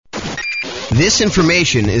This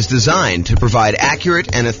information is designed to provide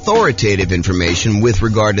accurate and authoritative information with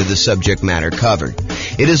regard to the subject matter covered.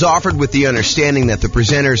 It is offered with the understanding that the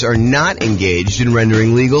presenters are not engaged in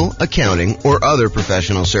rendering legal, accounting, or other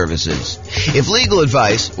professional services. If legal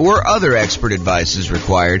advice or other expert advice is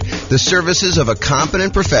required, the services of a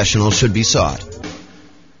competent professional should be sought.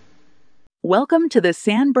 Welcome to the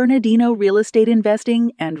San Bernardino Real Estate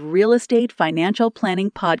Investing and Real Estate Financial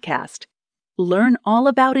Planning Podcast. Learn all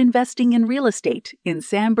about investing in real estate in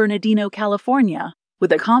San Bernardino, California,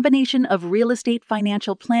 with a combination of real estate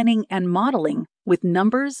financial planning and modeling with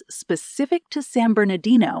numbers specific to San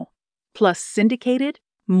Bernardino, plus syndicated,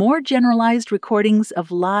 more generalized recordings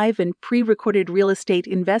of live and pre-recorded real estate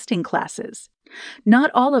investing classes.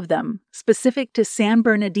 Not all of them specific to San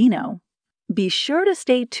Bernardino. Be sure to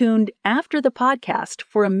stay tuned after the podcast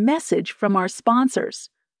for a message from our sponsors.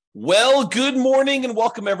 Well, good morning and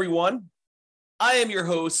welcome, everyone. I am your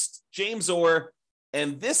host, James Orr,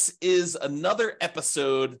 and this is another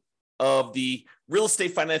episode of the Real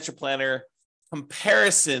Estate Financial Planner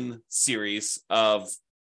comparison series of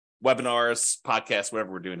webinars, podcasts,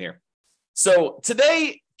 whatever we're doing here. So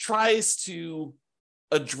today tries to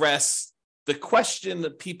address the question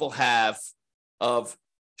that people have of,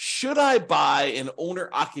 should I buy an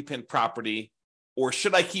owner-occupant property or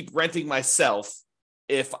should I keep renting myself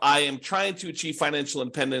if I am trying to achieve financial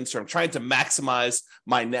independence or I'm trying to maximize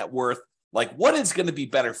my net worth? Like, what is going to be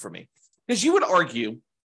better for me? Because you would argue,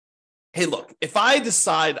 hey, look, if I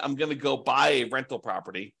decide I'm going to go buy a rental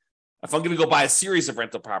property, if I'm going to go buy a series of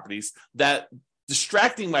rental properties, that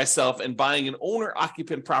distracting myself and buying an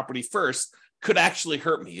owner-occupant property first could actually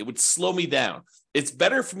hurt me. It would slow me down. It's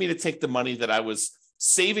better for me to take the money that I was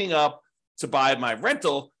saving up to buy my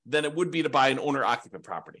rental than it would be to buy an owner-occupant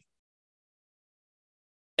property.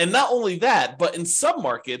 And not only that, but in some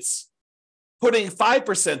markets, putting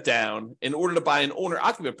 5% down in order to buy an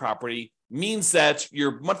owner-occupant property means that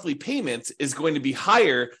your monthly payment is going to be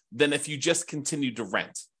higher than if you just continue to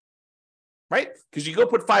rent, right? Because you go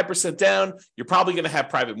put 5% down, you're probably going to have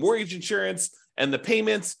private mortgage insurance, and the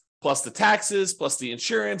payments plus the taxes plus the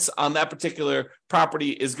insurance on that particular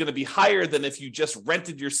property is going to be higher than if you just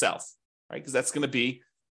rented yourself, right? Because that's going to be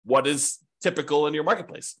what is typical in your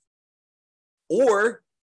marketplace. Or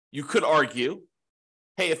you could argue,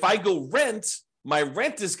 hey, if I go rent, my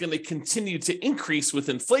rent is going to continue to increase with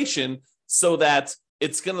inflation so that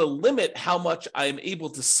it's going to limit how much I'm able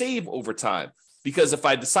to save over time. Because if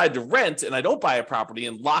I decide to rent and I don't buy a property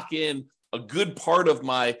and lock in a good part of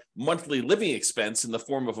my monthly living expense in the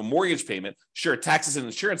form of a mortgage payment, sure, taxes and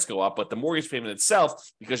insurance go up, but the mortgage payment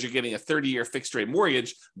itself, because you're getting a 30-year fixed rate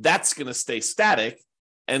mortgage, that's going to stay static.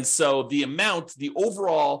 And so the amount, the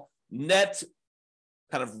overall net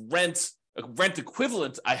kind of rent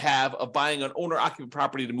equivalent I have of buying an owner-occupant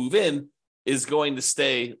property to move in is going to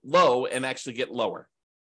stay low and actually get lower.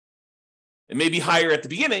 It may be higher at the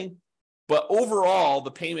beginning, but overall,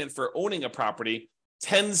 the payment for owning a property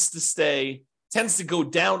tends to go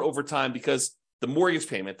down over time because the mortgage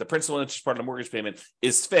payment, the principal and interest part of the mortgage payment,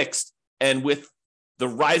 is fixed. And with the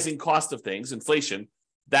rising cost of things, inflation,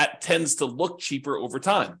 that tends to look cheaper over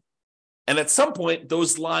time. And at some point,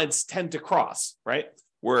 those lines tend to cross, right?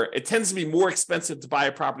 Where it tends to be more expensive to buy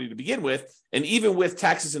a property to begin with. And even with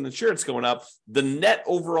taxes and insurance going up, the net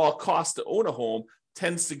overall cost to own a home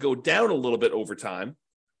tends to go down a little bit over time.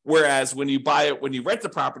 Whereas when you rent the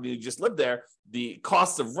property and you just live there, the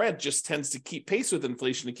cost of rent just tends to keep pace with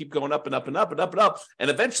inflation and keep going up and up and up and up and up.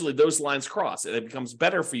 And eventually those lines cross and it becomes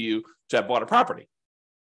better for you to have bought a property.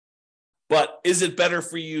 But is it better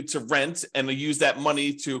for you to rent and use that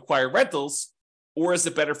money to acquire rentals? Or is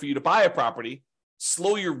it better for you to buy a property,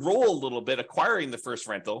 slow your roll a little bit, acquiring the first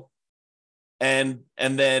rental, and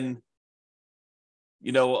then,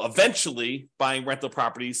 eventually buying rental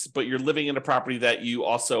properties, but you're living in a property that you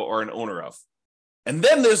also are an owner of? And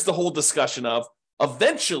then there's the whole discussion of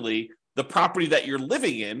eventually the property that you're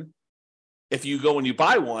living in, if you go and you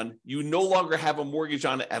buy one, you no longer have a mortgage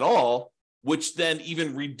on it at all, which then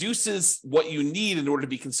even reduces what you need in order to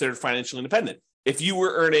be considered financially independent. If you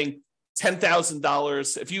were earning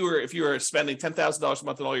 $10,000, if you were spending $10,000 a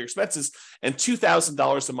month on all your expenses and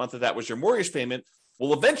 $2,000 a month of that was your mortgage payment,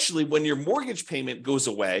 well, eventually when your mortgage payment goes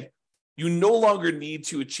away, you no longer need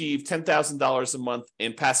to achieve $10,000 a month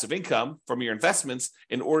in passive income from your investments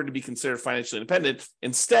in order to be considered financially independent.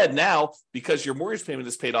 Instead, now, because your mortgage payment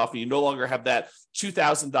is paid off and you no longer have that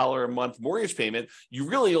 $2,000 a month mortgage payment, you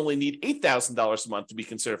really only need $8,000 a month to be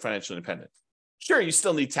considered financially independent. Sure, you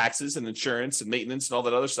still need taxes and insurance and maintenance and all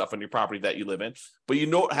that other stuff on your property that you live in, but you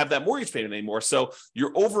don't have that mortgage payment anymore. So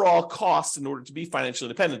your overall cost in order to be financially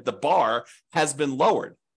independent, the bar has been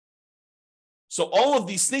lowered. So all of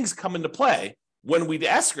these things come into play when we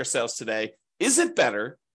ask ourselves today, is it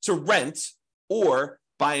better to rent or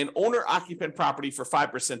buy an owner-occupant property for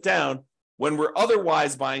 5% down when we're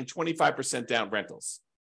otherwise buying 25% down rentals?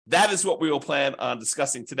 That is what we will plan on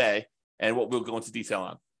discussing today and what we'll go into detail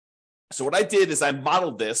on. So what I did is I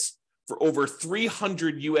modeled this for over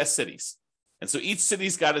 300 US cities. And so each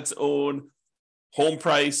city's got its own home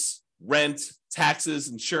price, rent, taxes,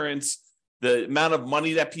 insurance. The amount of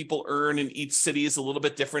money that people earn in each city is a little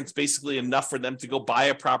bit different. It's basically enough for them to go buy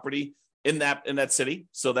a property in that city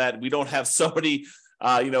so that we don't have somebody,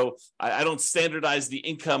 I don't standardize the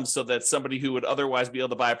income so that somebody who would otherwise be able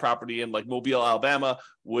to buy a property in like Mobile, Alabama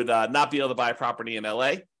would not be able to buy a property in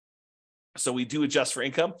LA. So we do adjust for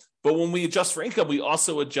income. But when we adjust for income, we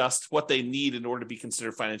also adjust what they need in order to be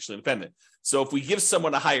considered financially independent. So if we give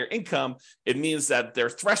someone a higher income, it means that their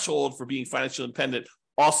threshold for being financially independent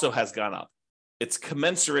also has gone up. It's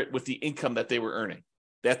commensurate with the income that they were earning.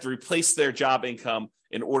 They have to replace their job income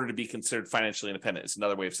in order to be considered financially independent. It's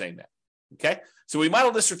another way of saying that. Okay. So we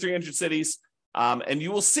modeled this for 300 cities, and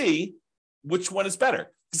you will see which one is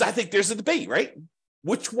better. Because I think there's a debate, right?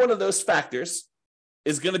 Which one of those factors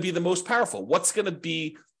is going to be the most powerful? What's going to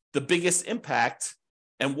be the biggest impact?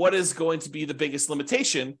 And what is going to be the biggest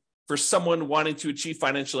limitation for someone wanting to achieve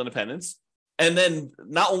financial independence? And then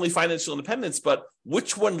not only financial independence, but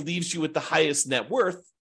which one leaves you with the highest net worth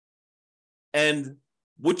and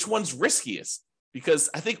which one's riskiest? Because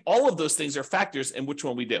I think all of those things are factors in which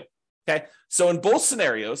one we do. Okay. So in both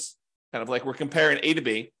scenarios, kind of like we're comparing A to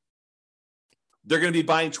B, they're going to be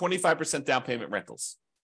buying 25% down payment rentals.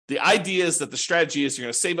 The idea is that the strategy is you're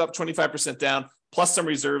going to save up 25% down plus some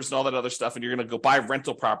reserves and all that other stuff, and you're going to go buy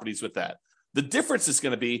rental properties with that. The difference is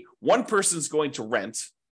going to be one person's going to rent,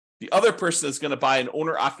 the other person is going to buy an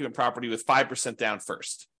owner-occupant property with 5% down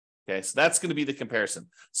first. Okay, so that's going to be the comparison.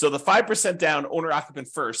 So the 5% down owner-occupant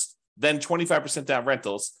first, then 25% down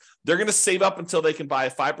rentals, they're going to save up until they can buy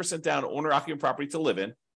a 5% down owner-occupant property to live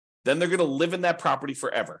in. Then they're going to live in that property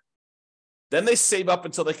forever. Then they save up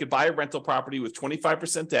until they could buy a rental property with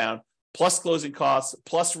 25% down, plus closing costs,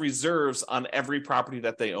 plus reserves on every property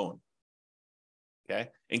that they own, okay,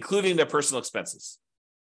 including their personal expenses.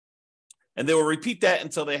 And they will repeat that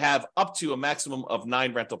until they have up to a maximum of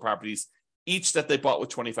 9 rental properties, each that they bought with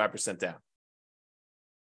 25% down.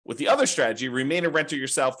 With the other strategy, remain a renter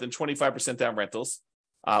yourself, then 25% down rentals,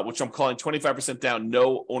 which I'm calling 25% down,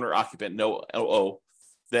 no owner-occupant, no OO.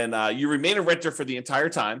 Then you remain a renter for the entire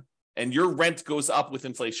time, and your rent goes up with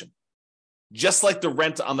inflation, just like the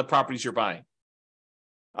rent on the properties you're buying.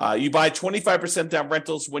 You buy 25% down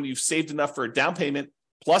rentals when you've saved enough for a down payment,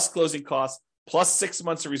 plus closing costs, plus 6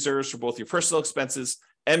 months of reserves for both your personal expenses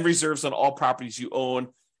and reserves on all properties you own.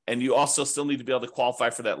 And you also still need to be able to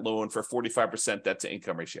qualify for that loan for 45% debt to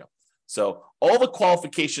income ratio. So all the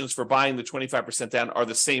qualifications for buying the 25% down are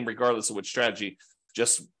the same regardless of which strategy.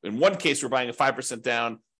 Just in one case, we're buying a 5%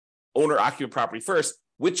 down owner-occupant property first,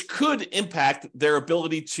 which could impact their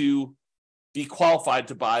ability to be qualified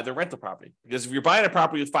to buy the rental property. Because if you're buying a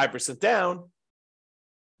property with 5% down,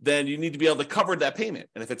 then you need to be able to cover that payment.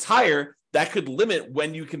 And if it's higher, that could limit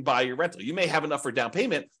when you can buy your rental. You may have enough for down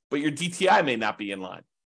payment, but your DTI may not be in line.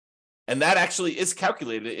 And that actually is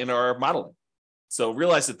calculated in our modeling. So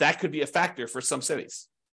realize that that could be a factor for some cities.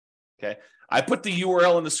 Okay. I put the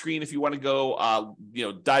URL on the screen if you want to go,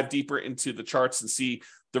 dive deeper into the charts and see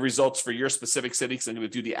the results for your specific city, because I'm going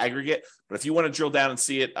to do the aggregate. But if you want to drill down and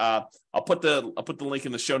see it, I'll put the link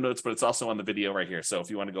in the show notes, but it's also on the video right here. So if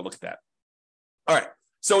you want to go look at that. All right.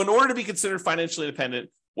 So in order to be considered financially independent,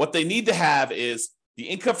 what they need to have is the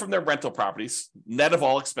income from their rental properties, net of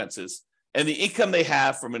all expenses, and the income they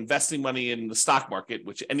have from investing money in the stock market,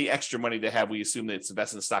 which any extra money they have, we assume that it's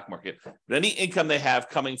invested in the stock market. But any income they have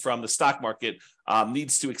coming from the stock market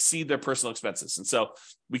needs to exceed their personal expenses. And so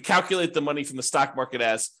we calculate the money from the stock market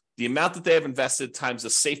as the amount that they have invested times the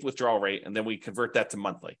safe withdrawal rate, and then we convert that to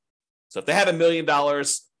monthly. So if they have $1 million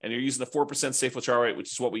and you're using the 4% safe withdrawal rate,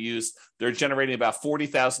 which is what we use, they're generating about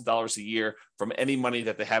 $40,000 a year from any money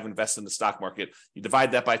that they have invested in the stock market. You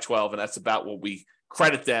divide that by 12, and that's about what we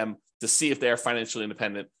credit them to see if they are financially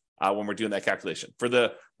independent when we're doing that calculation. For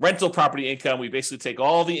the rental property income, we basically take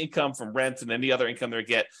all the income from rent and any other income they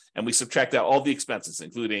get, and we subtract out all the expenses,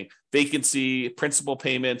 including vacancy, principal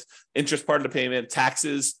payment, interest part of the payment,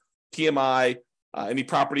 taxes, PMI, any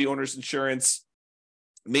property owner's insurance,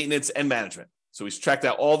 maintenance, and management. So we subtract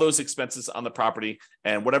out all those expenses on the property,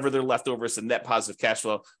 and whatever they're left over is a net positive cash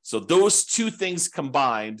flow. So those two things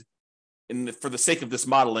combined, for the sake of this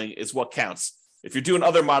modeling, is what counts. If you're doing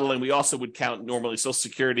other modeling, we also would count normally Social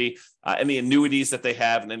Security, any annuities that they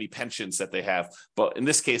have, and any pensions that they have. But in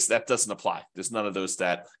this case, that doesn't apply. There's none of those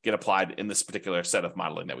that get applied in this particular set of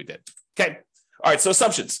modeling that we did. Okay. All right. So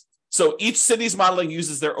assumptions. So each city's modeling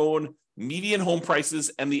uses their own median home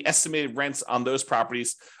prices and the estimated rents on those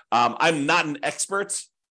properties. I'm not an expert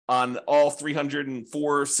on all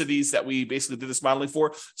 304 cities that we basically did this modeling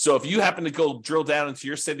for. So if you happen to go drill down into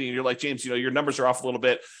your city and you're like, James, your numbers are off a little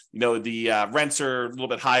bit, the rents are a little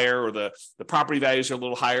bit higher, or the property values are a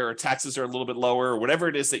little higher, or taxes are a little bit lower, or whatever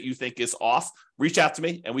it is that you think is off, reach out to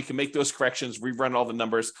me and we can make those corrections, rerun all the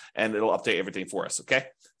numbers, and it'll update everything for us. Okay.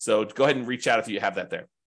 So go ahead and reach out if you have that there.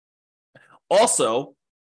 Also,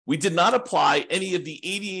 we did not apply any of the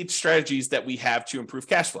 88 strategies that we have to improve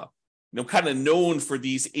cash flow. Kind of known for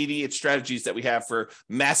these 88 strategies that we have for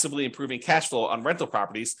massively improving cash flow on rental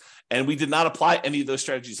properties. And we did not apply any of those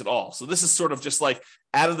strategies at all. So this is sort of just like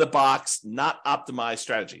out of the box, not optimized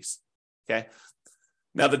strategies. Okay.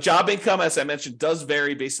 Now the job income, as I mentioned, does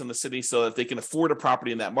vary based on the city so that they can afford a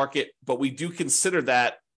property in that market. But we do consider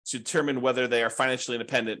that to determine whether they are financially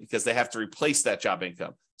independent, because they have to replace that job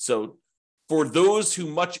income. So for those who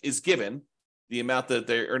much is given, the amount that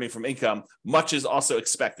they're earning from income, much is also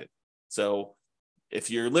expected. So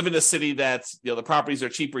if you're living in a city that the properties are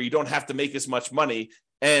cheaper, you don't have to make as much money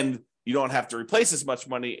and you don't have to replace as much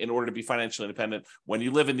money in order to be financially independent. When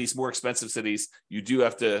you live in these more expensive cities, you do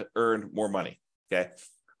have to earn more money. Okay.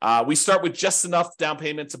 We start with just enough down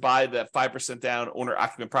payment to buy that 5% down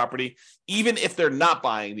owner-occupant property. Even if they're not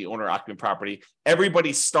buying the owner-occupant property,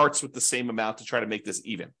 everybody starts with the same amount to try to make this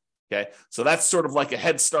even. Okay, so that's sort of like a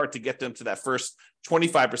head start to get them to that first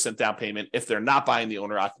 25% down payment if they're not buying the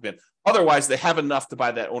owner-occupant. Otherwise, they have enough to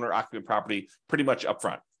buy that owner-occupant property pretty much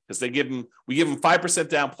upfront, because we give them 5%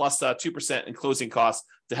 down plus 2% in closing costs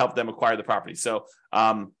to help them acquire the property. So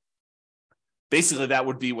basically, that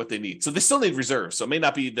would be what they need. So they still need reserves. So it may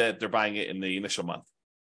not be that they're buying it in the initial month.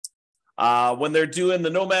 When they're doing the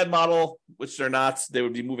nomad model, which they're not, they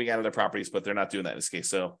would be moving out of their properties, but they're not doing that in this case.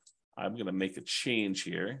 So I'm going to make a change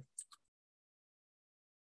here.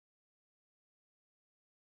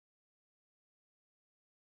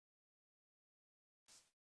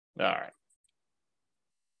 All right.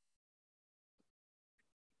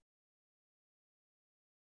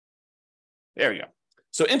 There we go.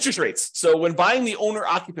 So interest rates. So when buying the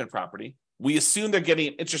owner-occupant property, we assume they're getting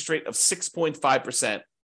an interest rate of 6.5%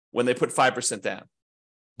 when they put 5% down.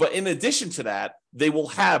 But in addition to that, they will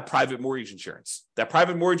have private mortgage insurance. That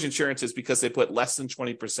private mortgage insurance is because they put less than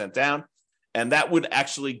 20% down, and that would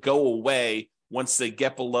actually go away once they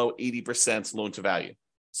get below 80% loan to value.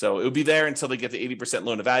 So it would be there until they get to 80%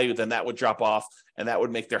 loan to value, then that would drop off, and that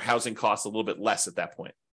would make their housing costs a little bit less at that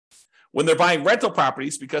point. When they're buying rental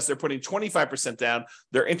properties, because they're putting 25% down,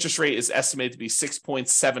 their interest rate is estimated to be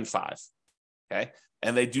 6.75. Okay.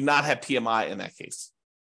 And they do not have PMI in that case.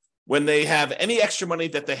 When they have any extra money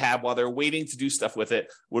that they have while they're waiting to do stuff with it,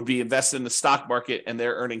 would be invested in the stock market, and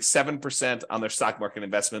they're earning 7% on their stock market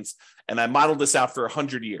investments. And I modeled this out for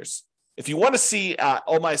 100 years. If you want to see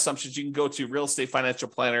all my assumptions, you can go to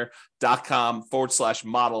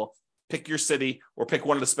realestatefinancialplanner.com/model, pick your city or pick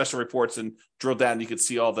one of the special reports and drill down. You can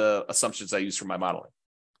see all the assumptions I use for my modeling.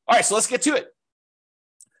 All right, so let's get to it.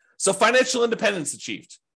 So financial independence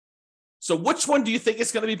achieved. So which one do you think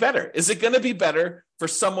is going to be better? Is it going to be better for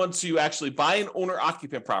someone to actually buy an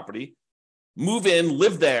owner-occupant property, move in,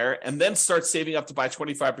 live there, and then start saving up to buy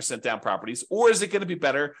 25% down properties? Or is it going to be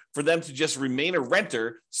better for them to just remain a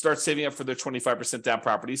renter, start saving up for their 25% down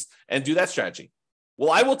properties, and do that strategy?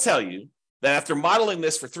 Well, I will tell you that after modeling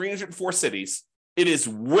this for 304 cities, it is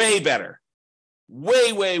way better,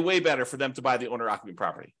 way better for them to buy the owner-occupant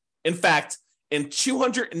property. In fact, in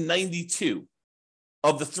 292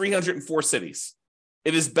 of the 304 cities,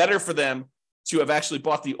 it is better for them to have actually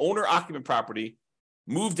bought the owner-occupant property,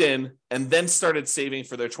 moved in, and then started saving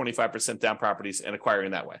for their 25% down properties and acquiring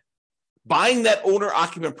that way. Buying that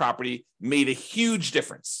owner-occupant property made a huge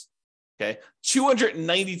difference. Okay,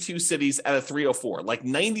 292 cities out of 304, like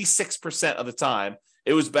 96% of the time,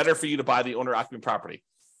 it was better for you to buy the owner-occupant property.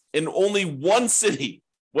 In only one city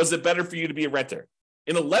was it better for you to be a renter.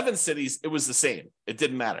 In 11 cities, it was the same. It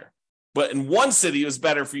didn't matter. But in one city, it was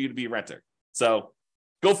better for you to be a renter. So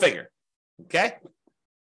go figure. Okay.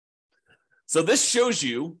 So this shows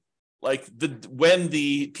you like when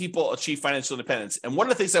the people achieve financial independence. And one of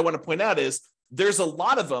the things I want to point out is there's a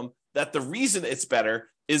lot of them that the reason it's better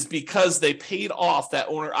is because they paid off that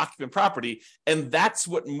owner-occupant property, and that's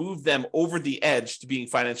what moved them over the edge to being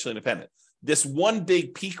financially independent. This one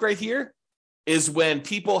big peak right here is when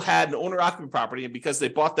people had an owner-occupant property, and because they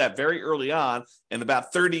bought that very early on, and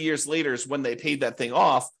about 30 years later is when they paid that thing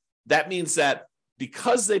off, that means that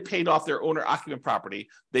because they paid off their owner-occupant property,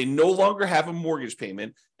 they no longer have a mortgage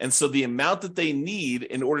payment, and so the amount that they need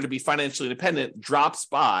in order to be financially independent drops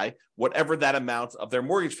by whatever that amount of their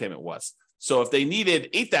mortgage payment was. So if they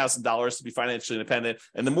needed $8,000 to be financially independent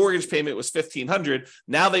and the mortgage payment was $1,500,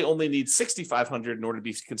 now they only need $6,500 in order to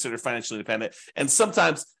be considered financially independent. And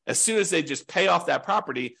sometimes as soon as they just pay off that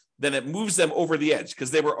property, then it moves them over the edge because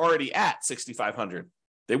they were already at $6,500.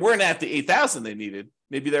 They weren't at the $8,000 they needed.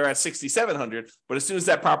 Maybe they're at $6,700, but as soon as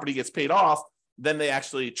that property gets paid off, then they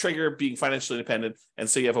actually trigger being financially independent. And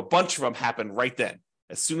so you have a bunch of them happen right then,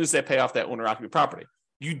 as soon as they pay off that owner-occupant property.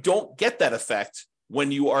 You don't get that effect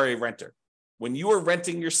when you are a renter. When you are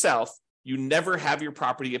renting yourself, you never have your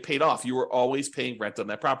property get paid off. You are always paying rent on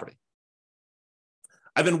that property.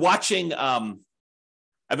 I've been watching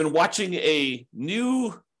a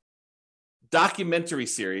new documentary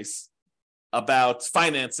series about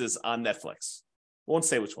finances on Netflix. I won't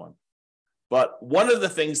say which one, but one of the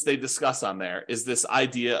things they discuss on there is this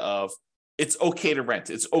idea of it's okay to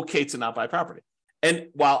rent. It's okay to not buy property. And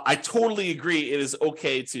while I totally agree it is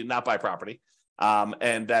okay to not buy property,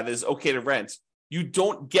 and that is okay to rent, you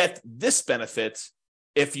don't get this benefit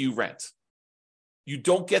if you rent. You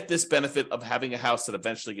don't get this benefit of having a house that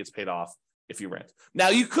eventually gets paid off if you rent. Now,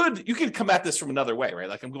 you could come at this from another way, right?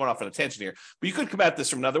 Like I'm going off on a tangent here, but you could come at this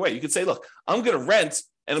from another way. You could say, look, I'm going to rent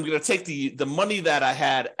and I'm going to take the money that I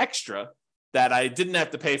had extra that I didn't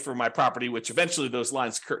have to pay for my property, which eventually those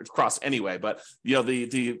lines cross anyway. But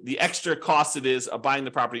the extra cost it is of buying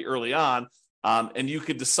the property early on, and you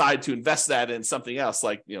could decide to invest that in something else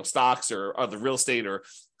like stocks or other real estate or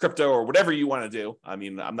crypto or whatever you want to do. I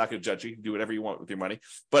mean, I'm not going to judge you. You can do whatever you want with your money.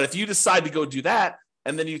 But if you decide to go do that,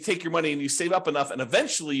 and then you take your money and you save up enough, and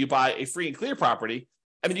eventually you buy a free and clear property,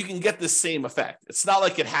 I mean, you can get the same effect. It's not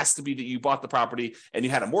like it has to be that you bought the property and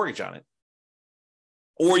you had a mortgage on it.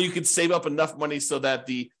 Or you could save up enough money so that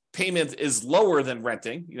the payment is lower than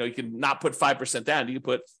renting. You can not put 5% down. You can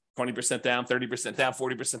put 20% down, 30% down,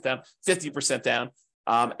 40% down, 50% down,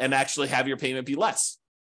 and actually have your payment be less.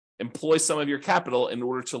 Employ some of your capital in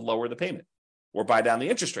order to lower the payment, or buy down the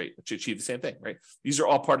interest rate to achieve the same thing, right? These are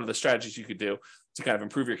all part of the strategies you could do to kind of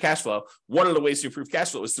improve your cash flow. One of the ways to improve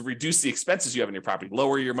cash flow is to reduce the expenses you have in your property,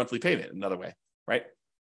 lower your monthly payment, another way, right?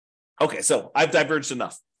 Okay, so I've diverged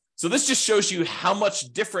enough. So this just shows you how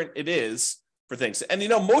much different it is for things. And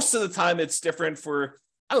most of the time it's different for,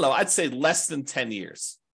 I don't know, I'd say less than 10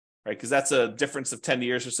 years, right? Because that's a difference of 10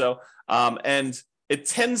 years or so. And it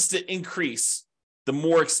tends to increase the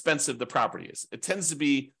more expensive the property is. It tends to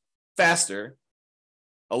be faster,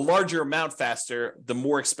 a larger amount faster, the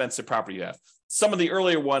more expensive property you have. Some of the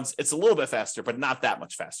earlier ones, it's a little bit faster, but not that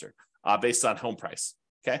much faster based on home price,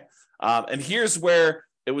 okay? And here's where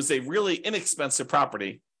it was a really inexpensive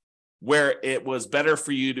property where it was better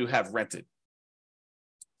for you to have rented.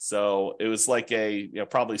 So it was like a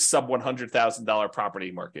probably sub $100,000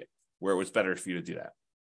 property market where it was better for you to do that.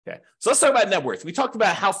 Okay, so let's talk about net worth. We talked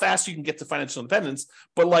about how fast you can get to financial independence,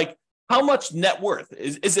 but like how much net worth?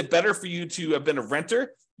 Is it better for you to have been a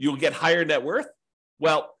renter? You'll get higher net worth?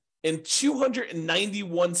 Well, in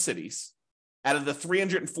 291 cities out of the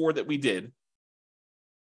 304 that we did,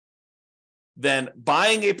 then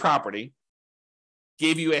buying a property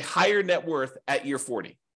gave you a higher net worth at year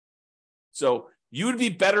 40. So you would be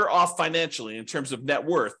better off financially in terms of net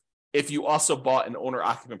worth if you also bought an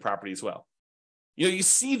owner-occupant property as well. You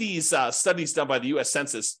see these studies done by the U.S.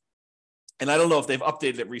 Census, and I don't know if they've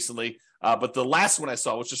updated it recently, but the last one I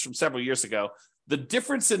saw, which is from several years ago, the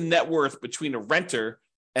difference in net worth between a renter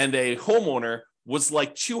and a homeowner was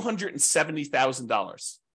like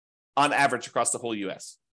 $270,000 on average across the whole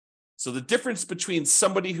U.S. So the difference between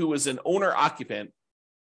somebody who was an owner-occupant,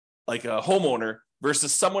 like a homeowner,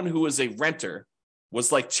 versus someone who was a renter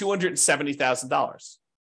was like $270,000.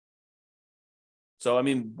 So, I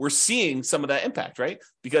mean, we're seeing some of that impact, right?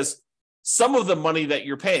 Because some of the money that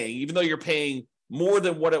you're paying, even though you're paying more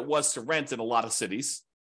than what it was to rent in a lot of cities,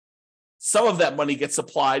 some of that money gets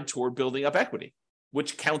applied toward building up equity,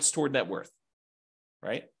 which counts toward net worth,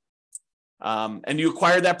 right? And you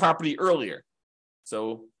acquired that property earlier.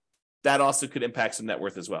 So that also could impact some net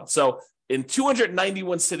worth as well. So in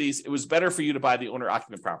 291 cities, it was better for you to buy the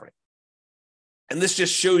owner-occupant property. And this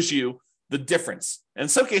just shows you the difference. And in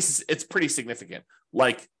some cases, it's pretty significant,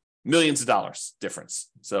 like millions of dollars difference.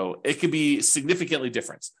 So it could be significantly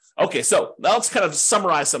different. Okay, so now let's kind of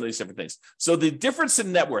summarize some of these different things. So the difference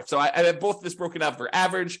in net worth. So I have both this broken out for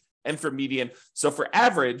average and for median. So for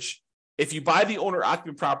average, if you buy the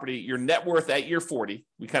owner-occupant property, your net worth at year 40,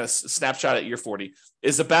 we kind of snapshot at year 40,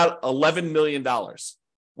 is about $11 million.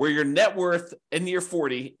 Where your net worth in year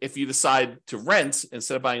 40, if you decide to rent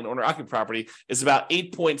instead of buying an owner-occupant property, is about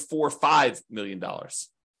 $8.45 million.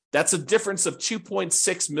 That's a difference of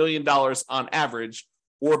 $2.6 million on average,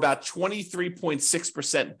 or about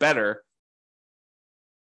 23.6% better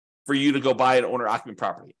for you to go buy an owner-occupant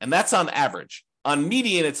property. And that's on average. On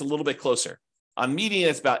median, it's a little bit closer. On median,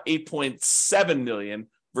 it's about 8.7 million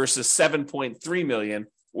versus 7.3 million,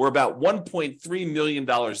 or about $1.3 million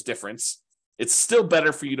difference. It's still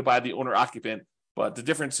better for you to buy the owner-occupant, but the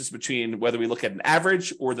difference is between whether we look at an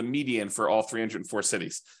average or the median for all 304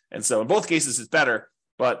 cities. And so in both cases, it's better,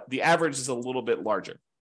 but the average is a little bit larger.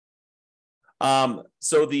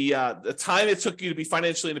 So the time it took you to be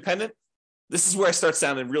financially independent, this is where I start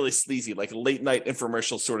sounding really sleazy, like a late night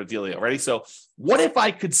infomercial sort of dealio. Ready? So what if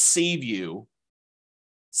I could save you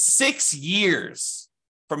 6 years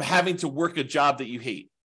from having to work a job that you hate?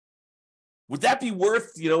 Would that be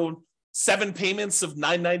worth, 7 payments of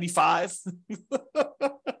 $995?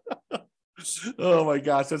 Oh my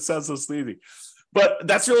gosh, that sounds so sleazy. But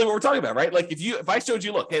that's really what we're talking about, right? Like if I showed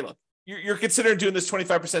you, look, you're considering doing this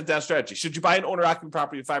 25% down strategy. Should you buy an owner-occupant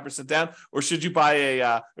property at 5% down, or should you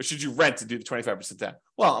buy or should you rent to do the 25% down?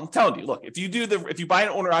 Well, I'm telling you, look, if you buy an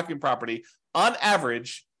owner-occupant property, on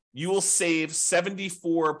average, you will save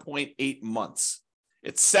 74.8 months.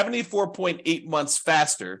 It's 74.8 months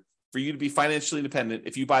faster for you to be financially independent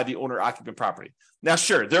if you buy the owner-occupant property. Now,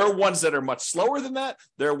 sure, there are ones that are much slower than that.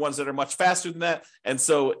 There are ones that are much faster than that. And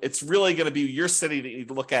so it's really going to be your city that you need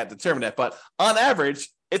to look at and determine that. But on average,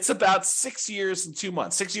 it's about 6 years and 2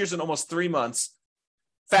 months, 6 years and almost 3 months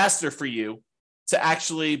faster for you to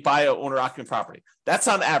actually buy an owner-occupant property. That's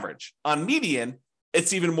on average. On median,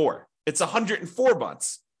 it's even more. It's 104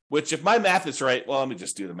 months. Which, if my math is right, well, let me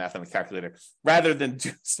just do the math on the calculator rather than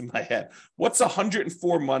do this in my head. What's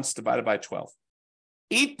 104 months divided by 12?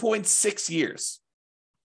 8.6 years.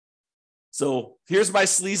 So here's my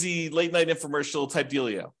sleazy late night infomercial type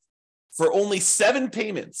dealio. For only 7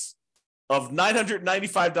 payments of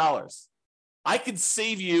 $995, I could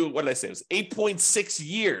save you, what did I say? It was 8.6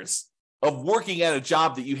 years of working at a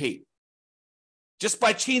job that you hate, just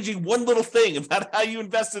by changing one little thing about how you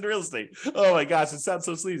invest in real estate. Oh my gosh, it sounds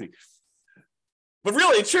so sleazy. But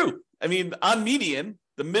really, it's true. I mean, on median,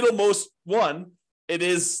 the middlemost one, it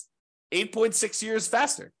is 8.6 years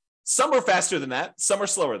faster. Some are faster than that. Some are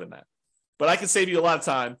slower than that. But I can save you a lot of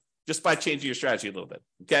time just by changing your strategy a little bit,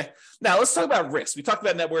 okay? Now, let's talk about risk. We talked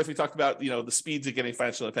about net worth. We talked about, the speeds of getting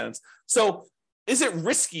financial independence. So is it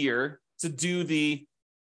riskier to do the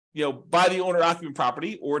buy the owner-occupant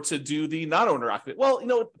property or to do the non-owner-occupant? Well,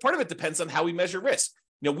 part of it depends on how we measure risk.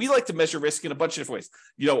 We like to measure risk in a bunch of different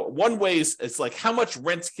ways. One way is it's like how much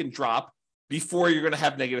rent can drop before you're going to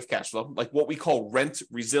have negative cash flow, like what we call rent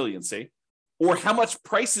resiliency, or how much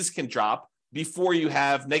prices can drop before you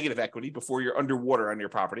have negative equity, before you're underwater on your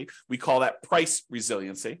property. We call that price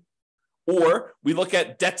resiliency. Or we look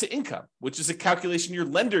at debt to income, which is a calculation your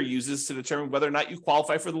lender uses to determine whether or not you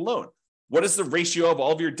qualify for the loan. What is the ratio of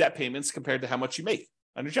all of your debt payments compared to how much you make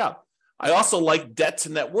on your job? I also like debt to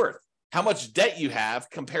net worth, how much debt you have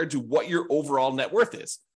compared to what your overall net worth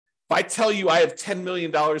is. If I tell you I have $10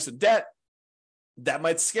 million in debt, that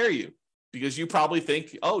might scare you because you probably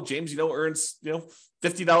think, oh, James, earns,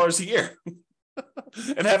 $50 a year.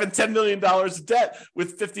 And having $10 million in debt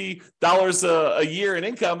with $50 a year in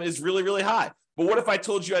income is really, really high. But what if I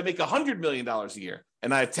told you I make $100 million a year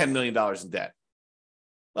and I have $10 million in debt?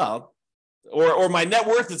 Well, or my net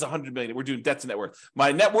worth is $100 million. We're doing debt to net worth.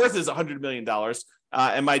 My net worth is $100 million,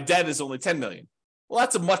 and my debt is only $10 million. Well,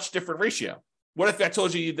 that's a much different ratio. What if I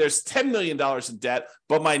told you there's $10 million in debt,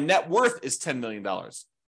 but my net worth is $10 million? Well,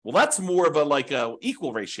 that's more of a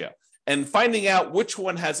equal ratio. And finding out which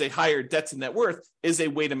one has a higher debt to net worth is a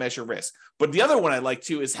way to measure risk. But the other one I like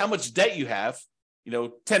too is how much debt you have,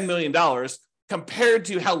 $10 million compared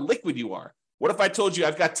to how liquid you are. What if I told you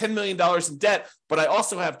I've got $10 million in debt, but I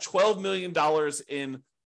also have $12 million in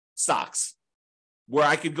stocks where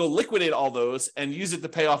I could go liquidate all those and use it to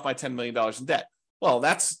pay off my $10 million in debt? Well,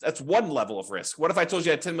 that's one level of risk. What if I told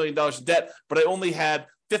you I had $10 million in debt, but I only had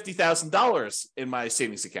 $50,000 in my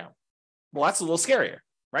savings account? Well, that's a little scarier,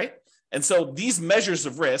 right? And so these measures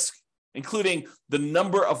of risk, including the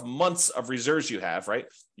number of months of reserves you have, right?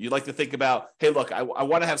 You like to think about, hey, look, I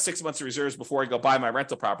want to have 6 months of reserves before I go buy my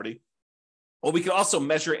rental property. Well, we can also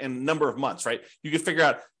measure it in number of months, right? You can figure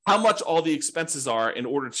out how much all the expenses are in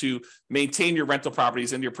order to maintain your rental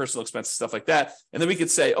properties and your personal expenses, stuff like that. And then we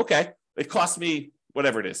could say, okay, it cost me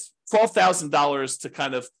whatever it is, $12,000 to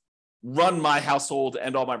kind of run my household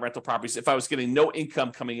and all my rental properties if I was getting no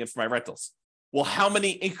income coming in from my rentals. Well, how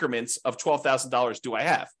many increments of $12,000 do I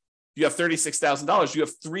have? If you have $36,000, you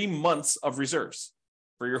have 3 months of reserves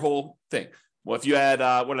for your whole thing. Well, if you had,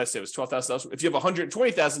 what did I say? It was $12,000. If you have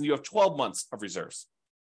 $120,000, you have 12 months of reserves.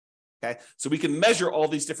 Okay. So we can measure all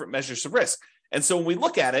these different measures of risk. And so when we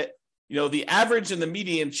look at it, the average and the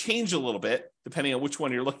median change a little bit depending on which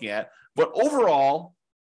one you're looking at. But overall,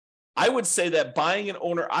 I would say that buying an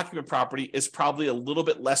owner-occupant property is probably a little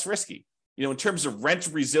bit less risky. In terms of rent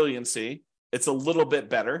resiliency, it's a little bit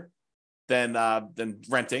better than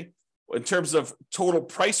renting. In terms of total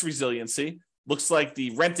price resiliency, looks like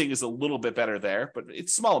the renting is a little bit better there, but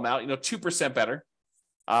it's a small amount, 2% better.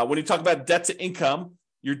 When you talk about debt to income,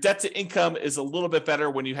 your debt to income is a little bit better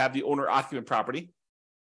when you have the owner-occupant property.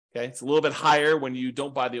 Okay, it's a little bit higher when you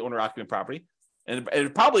don't buy the owner-occupant property. And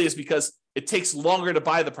it probably is because it takes longer to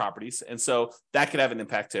buy the properties. And so that could have an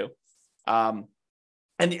impact too. And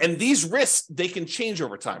these risks, they can change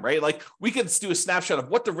over time, right? Like we could do a snapshot of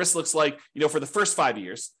what the risk looks like, for the first 5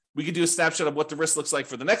 years. We could do a snapshot of what the risk looks like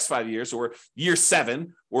for the next 5 years or year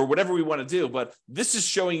 7 or whatever we want to do. But this is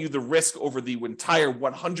showing you the risk over the entire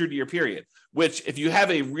 100-year period, which if you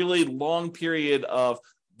have a really long period of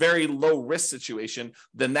very low risk situation,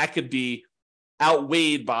 then that could be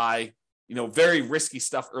outweighed by, very risky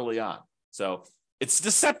stuff early on. So it's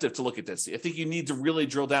deceptive to look at this. I think you need to really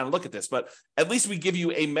drill down and look at this, but at least we give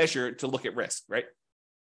you a measure to look at risk, right?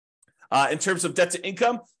 In terms of debt to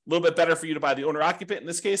income, a little bit better for you to buy the owner-occupant in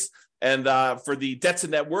this case. And for the debt to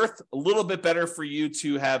net worth, a little bit better for you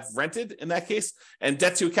to have rented in that case. And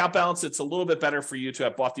debt to account balance, it's a little bit better for you to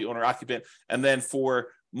have bought the owner-occupant. And then for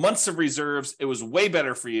months of reserves, it was way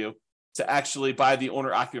better for you to actually buy the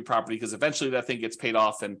owner-occupant property because eventually that thing gets paid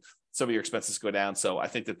off and some of your expenses go down. So I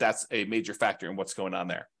think that that's a major factor in what's going on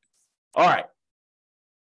there. All right.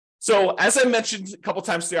 So as I mentioned a couple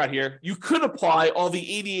times throughout here, you could apply all the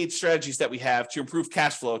 88 strategies that we have to improve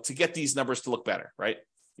cash flow to get these numbers to look better, right?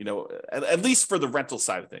 At least for the rental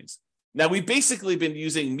side of things. Now, we've basically been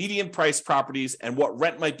using median price properties and what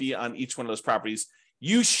rent might be on each one of those properties.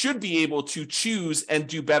 You should be able to choose and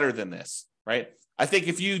do better than this, right? I think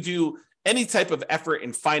if you do any type of effort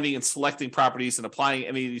in finding and selecting properties and applying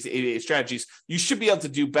any of these 88 strategies, you should be able to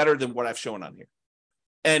do better than what I've shown on here.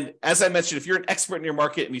 And as I mentioned, if you're an expert in your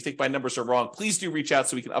market and you think my numbers are wrong, please do reach out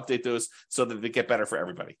so we can update those so that they get better for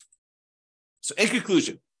everybody. So in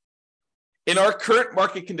conclusion, in our current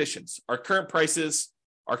market conditions, our current prices,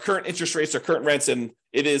 our current interest rates, our current rents, and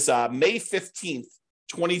it is May 15th,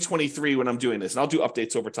 2023 when I'm doing this, and I'll do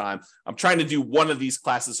updates over time. I'm trying to do one of these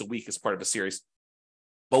classes a week as part of a series.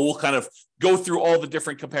 But we'll kind of go through all the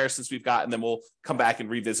different comparisons we've got, and then we'll come back and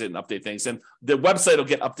revisit and update things. And the website will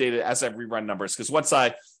get updated as I rerun numbers, because once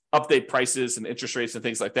I update prices and interest rates and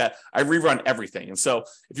things like that, I rerun everything. And so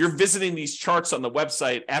if you're visiting these charts on the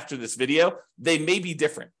website after this video, they may be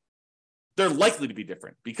different. They're likely to be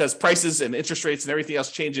different because prices and interest rates and everything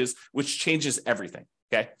else changes, which changes everything.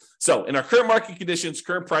 Okay. So in our current market conditions,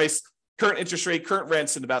 current price, current interest rate, current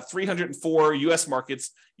rents in about 304 US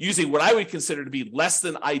markets using what I would consider to be less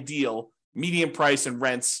than ideal median price and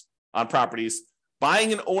rents on properties,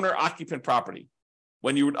 buying an owner-occupant property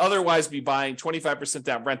when you would otherwise be buying 25%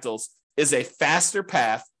 down rentals is a faster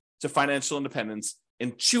path to financial independence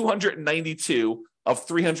in 292 of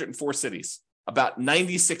 304 cities, about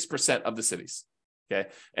 96% of the cities. Okay.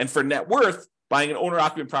 And for net worth, buying an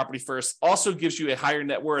owner-occupant property first also gives you a higher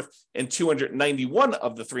net worth in 291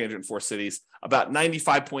 of the 304 cities, about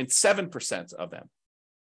 95.7% of them.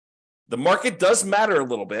 The market does matter a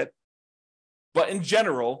little bit, but in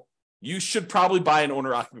general, you should probably buy an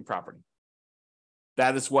owner-occupant property.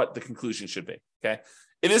 That is what the conclusion should be, okay?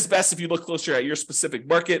 It is best if you look closer at your specific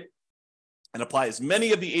market and apply as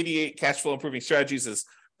many of the 88 cash flow improving strategies as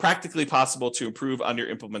practically possible to improve on your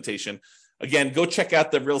implementation. Again, go check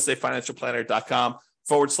out the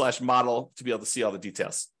realestateFinancialPlanner.com/model to be able to see all the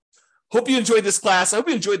details. Hope you enjoyed this class. I hope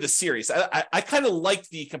you enjoyed this series. I kind of like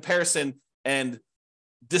the comparison and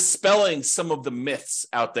dispelling some of the myths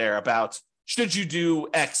out there about should you do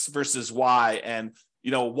X versus Y and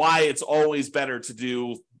why it's always better to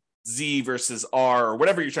do Z versus R or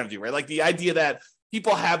whatever you're trying to do, right? Like the idea that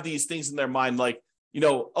people have these things in their mind like,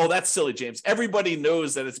 oh, that's silly, James. Everybody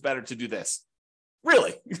knows that it's better to do this.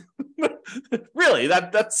 Really? Really?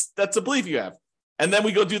 That's a belief you have. And then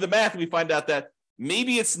we go do the math and we find out that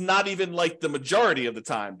maybe it's not even like the majority of the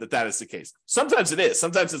time that is the case. Sometimes it is.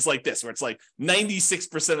 Sometimes it's like this, where it's like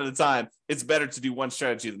 96% of the time, it's better to do one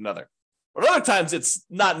strategy than another. But other times it's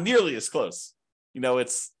not nearly as close.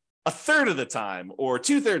 It's a third of the time, or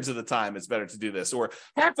 2/3 of the time it's better to do this, or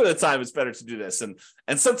half of the time it's better to do this.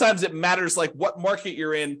 And sometimes it matters like what market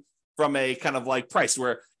you're in from a kind of like price,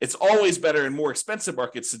 where it's always better in more expensive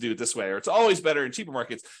markets to do it this way, or it's always better in cheaper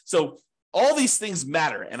markets. So all these things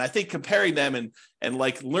matter. And I think comparing them and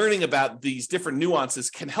like learning about these different nuances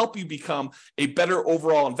can help you become a better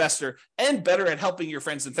overall investor and better at helping your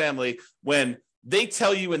friends and family when they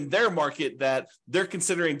tell you in their market that they're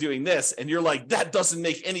considering doing this. And you're like, that doesn't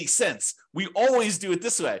make any sense. We always do it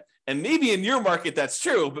this way. And maybe in your market, that's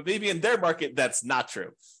true, but maybe in their market, that's not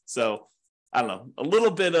true. So I don't know, a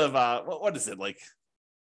little bit of, what is it like?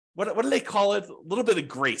 What do they call it? A little bit of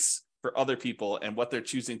grace for other people and what they're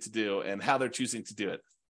choosing to do and how they're choosing to do it.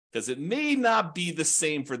 Because it may not be the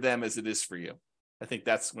same for them as it is for you. I think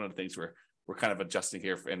that's one of the things we're kind of adjusting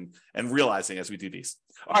here and realizing as we do these.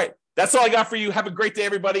 All right, that's all I got for you. Have a great day,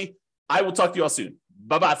 everybody. I will talk to you all soon.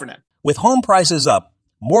 Bye-bye for now. With home prices up,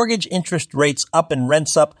 mortgage interest rates up and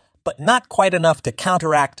rents up, but not quite enough to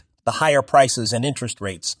counteract the higher prices and interest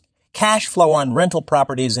rates, cash flow on rental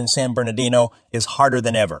properties in San Bernardino is harder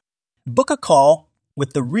than ever. Book a call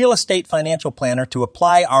with the Real Estate Financial Planner to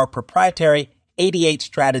apply our proprietary 88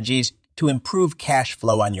 strategies to improve cash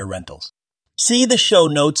flow on your rentals. See the show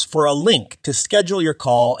notes for a link to schedule your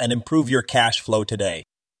call and improve your cash flow today.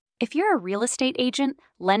 If you're a real estate agent,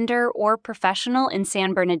 lender, or professional in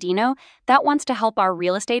San Bernardino that wants to help our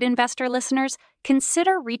real estate investor listeners,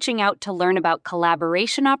 consider reaching out to learn about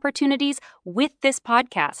collaboration opportunities with this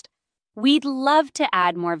podcast. We'd love to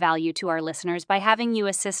add more value to our listeners by having you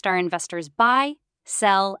assist our investors buy,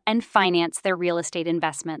 sell, and finance their real estate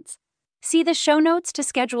investments. See the show notes to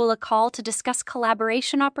schedule a call to discuss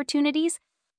collaboration opportunities